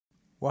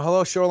Well,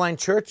 hello, Shoreline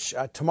Church.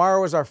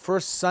 Tomorrow is our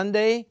first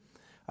Sunday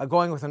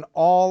going with an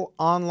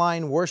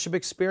all-online worship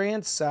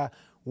experience.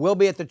 We'll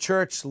be at the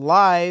church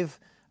live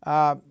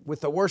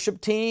with the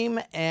worship team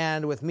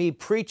and with me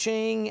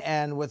preaching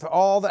and with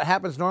all that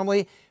happens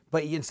normally.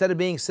 But instead of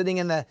being sitting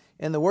in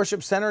the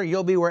worship center,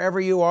 you'll be wherever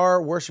you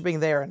are worshiping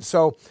there. And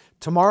so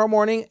tomorrow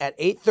morning at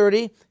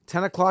 8:30,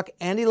 10 o'clock,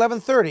 and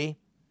 11:30,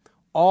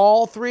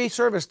 all three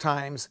service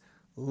times,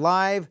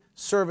 live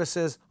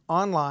services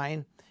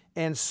online.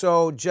 And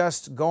so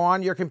just go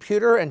on your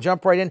computer and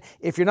jump right in.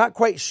 If you're not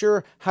quite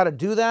sure how to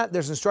do that,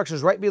 there's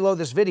instructions right below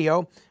this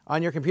video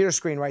on your computer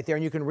screen right there,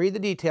 and you can read the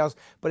details.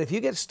 But if you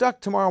get stuck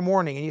tomorrow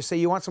morning and you say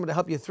you want someone to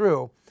help you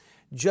through,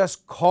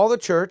 just call the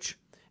church,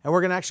 and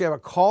we're going to actually have a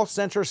call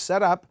center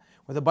set up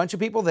with a bunch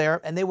of people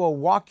there, and they will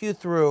walk you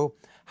through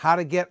how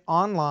to get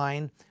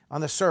online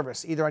on the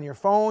service, either on your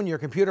phone, your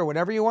computer,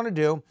 whatever you want to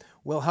do.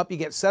 We'll help you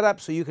get set up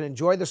so you can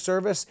enjoy the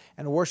service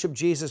and worship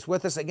Jesus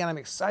with us. Again, I'm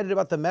excited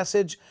about the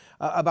message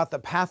about the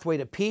pathway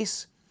to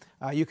peace.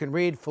 You can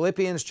read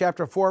Philippians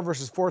chapter 4,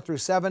 verses 4 through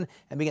 7,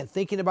 and begin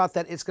thinking about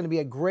that. It's going to be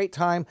a great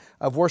time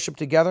of worship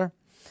together.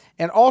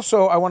 And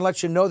also, I want to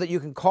let you know that you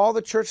can call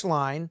the church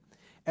line,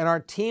 and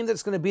our team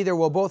that's going to be there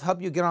will both help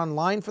you get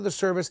online for the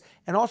service,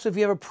 and also if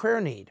you have a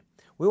prayer need.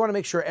 We want to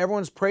make sure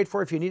everyone's prayed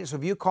for if you need it. So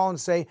if you call and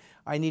say,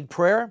 I need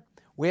prayer,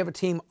 we have a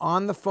team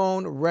on the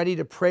phone ready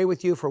to pray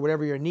with you for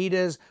whatever your need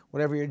is,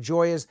 whatever your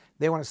joy is.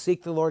 They want to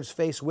seek the Lord's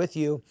face with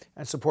you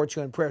and support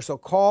you in prayer. So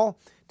call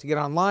to get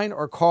online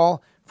or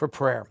call for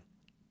prayer.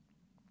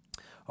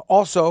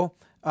 Also,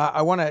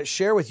 I want to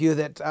share with you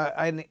that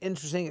I had an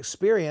interesting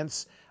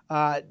experience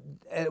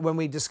when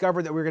we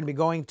discovered that we were going to be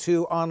going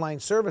to online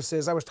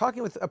services. I was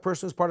talking with a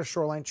person who's part of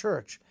Shoreline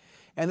Church,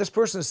 and this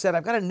person said,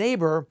 I've got a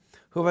neighbor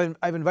who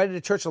I've invited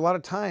to church a lot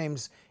of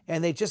times,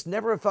 and they just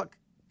never felt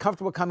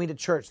comfortable coming to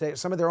church.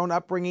 Some of their own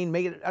upbringing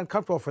made it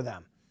uncomfortable for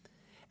them.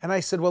 And I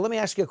said, well, let me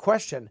ask you a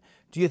question.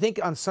 Do you think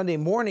on Sunday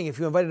morning, if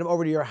you invited them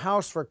over to your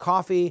house for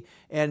coffee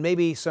and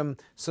maybe some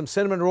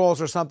cinnamon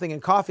rolls or something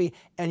and coffee,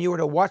 and you were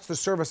to watch the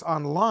service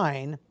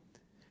online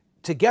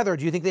together,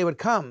 do you think they would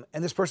come?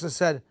 And this person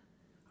said,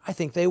 I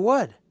think they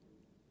would.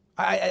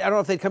 I don't know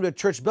if they'd come to a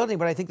church building,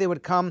 but I think they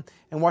would come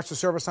and watch the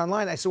service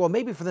online. I said, well,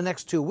 maybe for the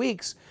next 2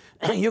 weeks,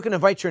 you can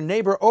invite your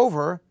neighbor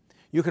over.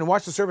 You can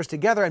watch the service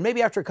together, and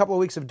maybe after a couple of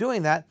weeks of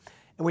doing that,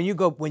 and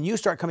when you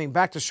start coming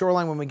back to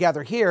Shoreline when we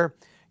gather here,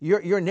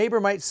 your neighbor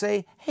might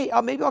say, hey,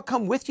 maybe I'll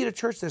come with you to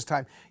church this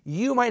time.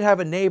 You might have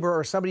a neighbor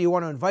or somebody you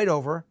want to invite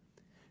over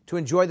to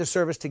enjoy the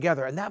service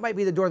together, and that might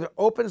be the door that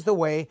opens the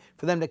way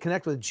for them to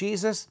connect with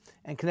Jesus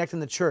and connect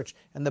in the church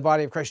and the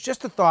body of Christ.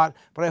 Just a thought,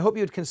 but I hope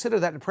you would consider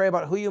that and pray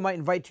about who you might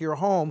invite to your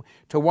home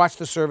to watch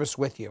the service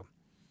with you.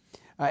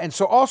 And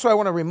so also I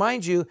want to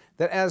remind you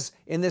that as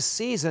in this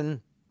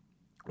season,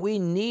 we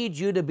need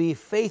you to be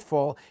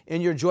faithful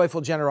in your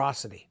joyful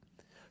generosity.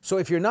 So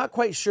if you're not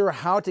quite sure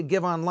how to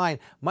give online,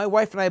 my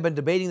wife and I have been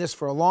debating this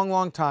for a long,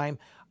 long time.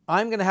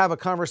 I'm going to have a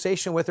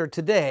conversation with her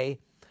today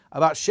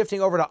about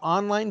shifting over to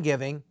online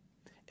giving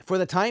for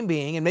the time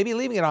being, and maybe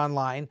leaving it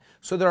online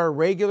so that our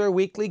regular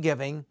weekly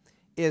giving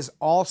is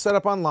all set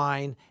up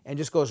online and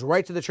just goes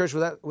right to the church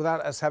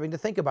without us having to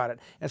think about it.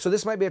 And so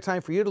this might be a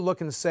time for you to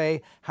look and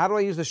say, how do I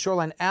use the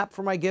Shoreline app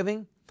for my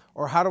giving?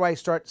 Or how do I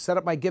set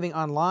up my giving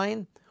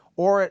online?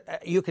 Or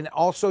you can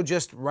also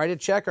just write a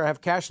check or have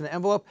cash in an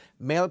envelope,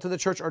 mail it to the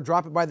church, or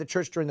drop it by the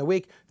church during the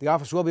week. The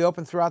office will be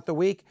open throughout the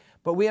week.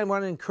 But we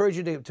want to encourage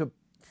you to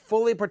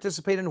fully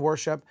participate in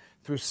worship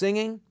through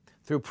singing,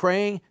 through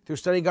praying, through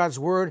studying God's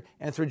Word,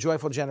 and through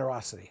joyful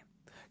generosity.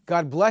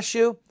 God bless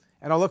you,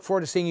 and I'll look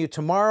forward to seeing you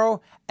tomorrow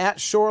at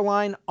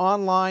Shoreline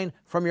online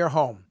from your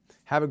home.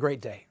 Have a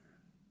great day.